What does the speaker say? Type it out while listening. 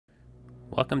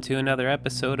Welcome to another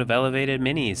episode of Elevated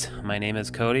Minis. My name is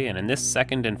Cody, and in this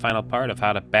second and final part of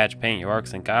how to badge paint your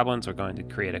orcs and goblins, we're going to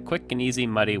create a quick and easy,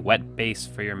 muddy, wet base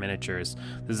for your miniatures.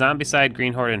 The Zombicide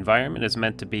Green Horde environment is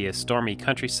meant to be a stormy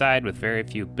countryside with very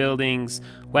few buildings,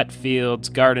 wet fields,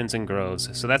 gardens, and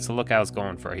groves, so that's the look I was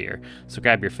going for here. So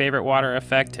grab your favorite water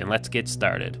effect, and let's get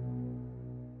started.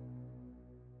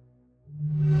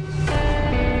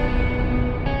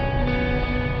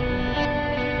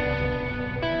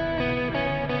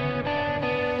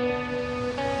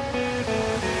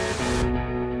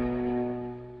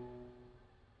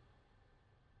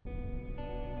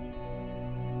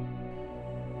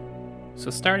 So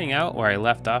starting out where I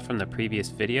left off from the previous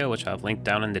video, which I'll link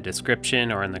down in the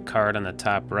description or in the card on the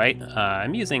top right,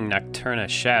 I'm using Nocturna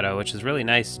Shadow, which is really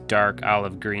nice dark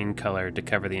olive green color to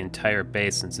cover the entire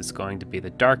base, since it's going to be the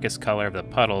darkest color of the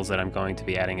puddles that I'm going to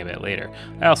be adding a bit later.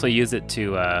 I also use it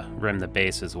to rim the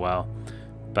base as well.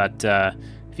 But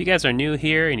if you guys are new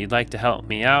here and you'd like to help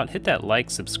me out, hit that like,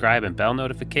 subscribe, and bell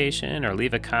notification, or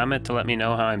leave a comment to let me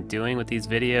know how I'm doing with these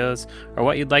videos or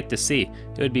what you'd like to see.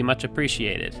 It would be much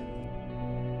appreciated.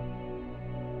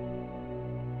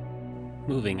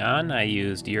 Moving on, I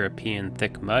used European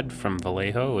Thick Mud from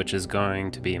Vallejo, which is going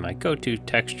to be my go-to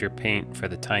texture paint for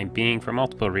the time being for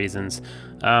multiple reasons.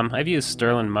 I've used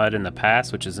Sterling Mud in the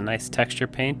past, which is a nice texture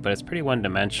paint, but it's pretty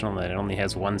one-dimensional that it only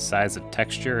has one size of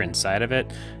texture inside of it,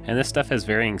 and this stuff has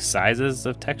varying sizes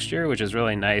of texture, which is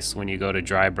really nice when you go to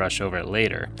dry brush over it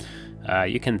later.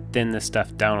 You can thin this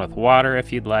stuff down with water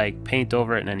if you'd like, paint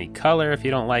over it in any color if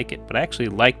you don't like it, but I actually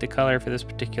like the color for this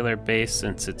particular base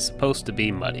since it's supposed to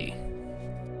be muddy.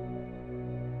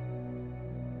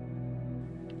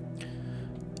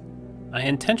 I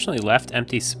intentionally left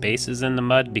empty spaces in the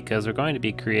mud because we're going to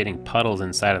be creating puddles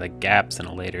inside of the gaps in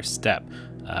a later step.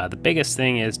 The biggest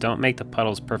thing is don't make the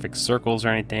puddles perfect circles or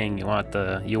anything. You want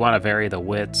to vary the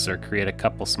widths or create a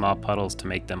couple small puddles to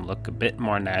make them look a bit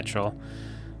more natural.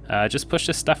 Just push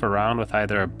this stuff around with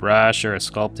either a brush or a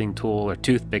sculpting tool or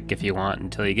toothpick if you want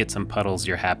until you get some puddles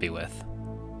you're happy with.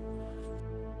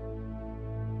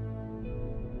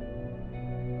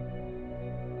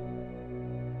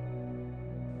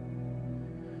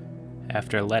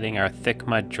 After letting our thick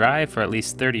mud dry for at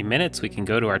least 30 minutes, we can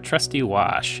go to our trusty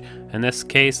wash. In this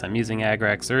case, I'm using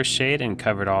Agrax Earthshade and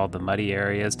covered all the muddy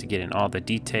areas to get in all the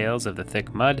details of the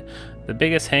thick mud. The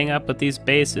biggest hang up with these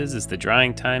bases is the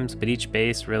drying times, but each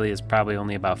base really is probably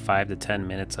only about 5 to 10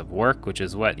 minutes of work, which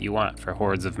is what you want for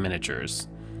hordes of miniatures.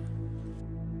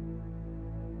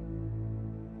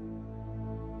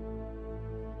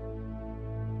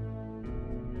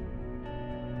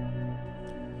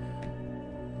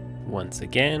 Once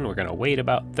again, we're going to wait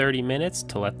about 30 minutes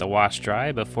to let the wash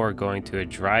dry before going to a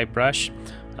dry brush.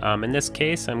 In this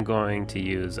case, I'm going to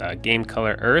use Game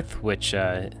Color Earth, which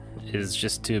is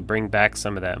just to bring back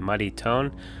some of that muddy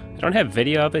tone. I don't have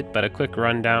video of it, but a quick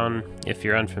rundown if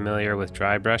you're unfamiliar with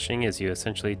dry brushing is you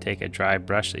essentially take a dry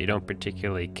brush that you don't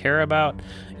particularly care about,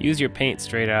 use your paint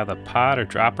straight out of the pot or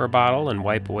dropper bottle, and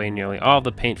wipe away nearly all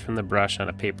the paint from the brush on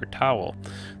a paper towel.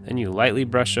 Then you lightly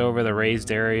brush over the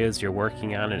raised areas you're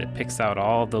working on and it picks out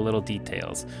all the little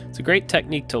details. It's a great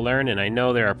technique to learn, and I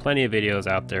know there are plenty of videos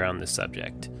out there on this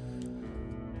subject.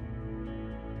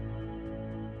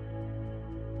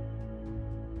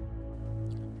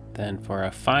 Then for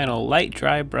a final light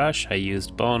dry brush, I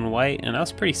used Bone White, and I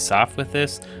was pretty soft with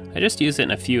this. I just used it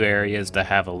in a few areas to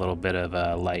have a little bit of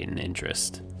light and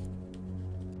interest.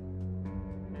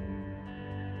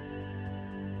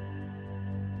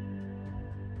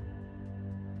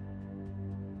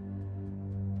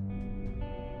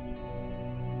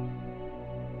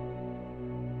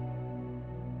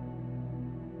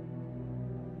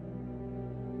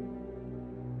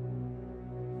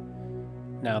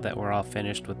 Now that we're all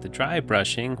finished with the dry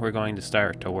brushing, we're going to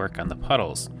start to work on the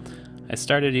puddles. I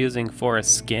started using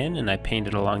forest skin and I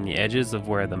painted along the edges of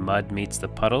where the mud meets the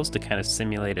puddles to kind of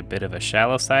simulate a bit of a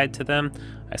shallow side to them.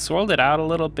 I swirled it out a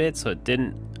little bit so it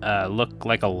didn't look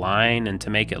like a line and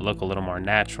to make it look a little more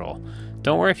natural.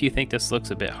 Don't worry if you think this looks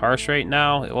a bit harsh right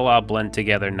now, it will all blend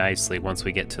together nicely once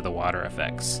we get to the water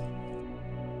effects.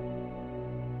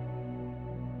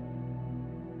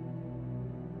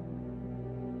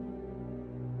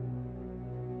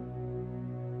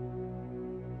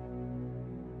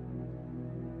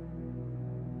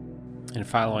 And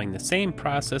following the same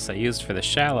process I used for the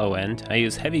shallow end, I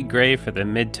used heavy gray for the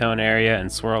mid-tone area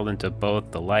and swirled into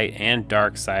both the light and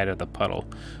dark side of the puddle.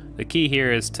 The key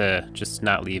here is to just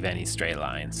not leave any straight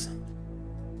lines.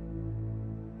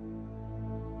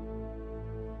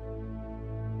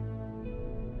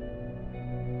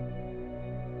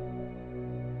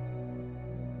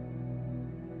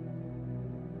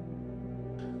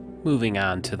 Moving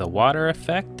on to the water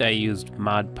effect, I used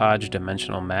Mod Podge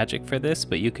Dimensional Magic for this,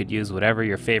 but you could use whatever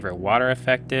your favorite water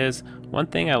effect is. One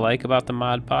thing I like about the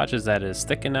Mod Podge is that it is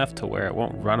thick enough to where it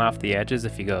won't run off the edges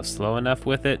if you go slow enough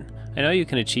with it. I know you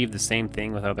can achieve the same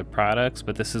thing with other products,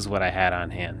 but this is what I had on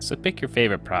hand, so pick your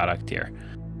favorite product here.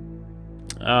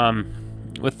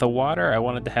 With the water, I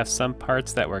wanted to have some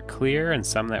parts that were clear and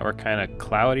some that were kind of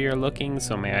cloudier looking,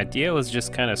 so my idea was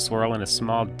just kind of swirl in a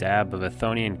small dab of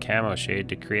Athonian camo shade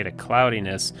to create a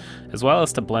cloudiness, as well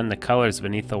as to blend the colors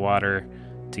beneath the water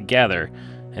together.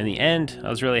 In the end, I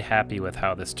was really happy with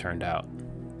how this turned out.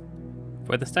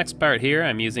 For this next part here,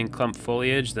 I'm using clump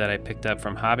foliage that I picked up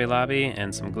from Hobby Lobby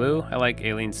and some glue. I like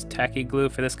Aleene's tacky glue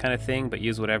for this kind of thing, but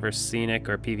use whatever scenic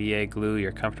or PVA glue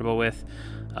you're comfortable with.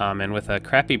 And with a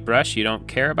crappy brush you don't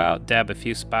care about, dab a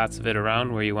few spots of it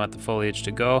around where you want the foliage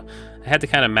to go. I had to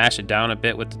kind of mash it down a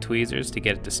bit with the tweezers to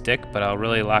get it to stick, but I'll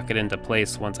really lock it into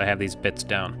place once I have these bits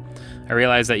down. I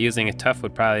realized that using a tuff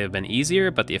would probably have been easier,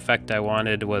 but the effect I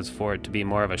wanted was for it to be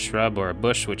more of a shrub or a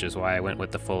bush, which is why I went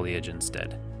with the foliage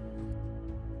instead.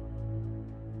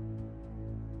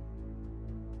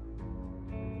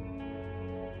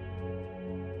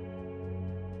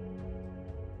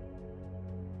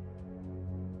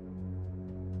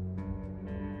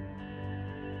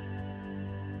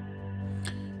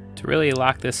 To really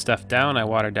lock this stuff down, I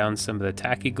watered down some of the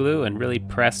tacky glue and really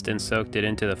pressed and soaked it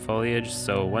into the foliage,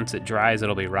 so once it dries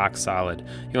it'll be rock solid.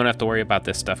 You won't have to worry about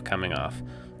this stuff coming off.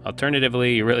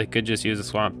 Alternatively, you really could just use a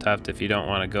swamp tuft if you don't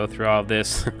want to go through all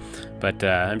this, but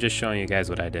I'm just showing you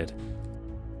guys what I did.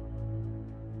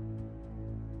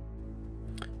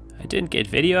 I didn't get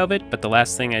video of it, but the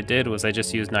last thing I did was I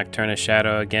just used Nocturna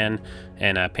Shadow again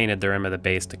and painted the rim of the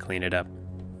base to clean it up.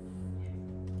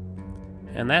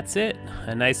 And that's it.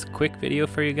 A nice quick video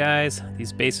for you guys.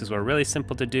 These bases were really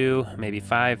simple to do, maybe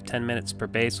 5-10 minutes per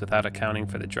base without accounting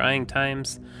for the drying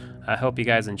times. I hope you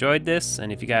guys enjoyed this,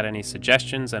 and if you got any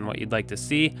suggestions on what you'd like to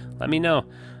see, let me know.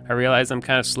 I realize I'm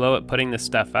kind of slow at putting this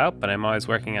stuff out, but I'm always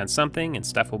working on something, and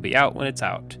stuff will be out when it's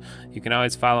out. You can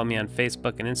always follow me on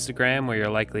Facebook and Instagram, where you're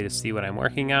likely to see what I'm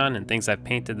working on and things I've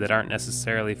painted that aren't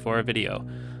necessarily for a video.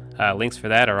 Links for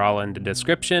that are all in the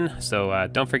description, so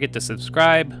don't forget to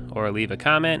subscribe or leave a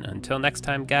comment. Until next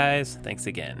time, guys, thanks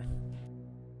again.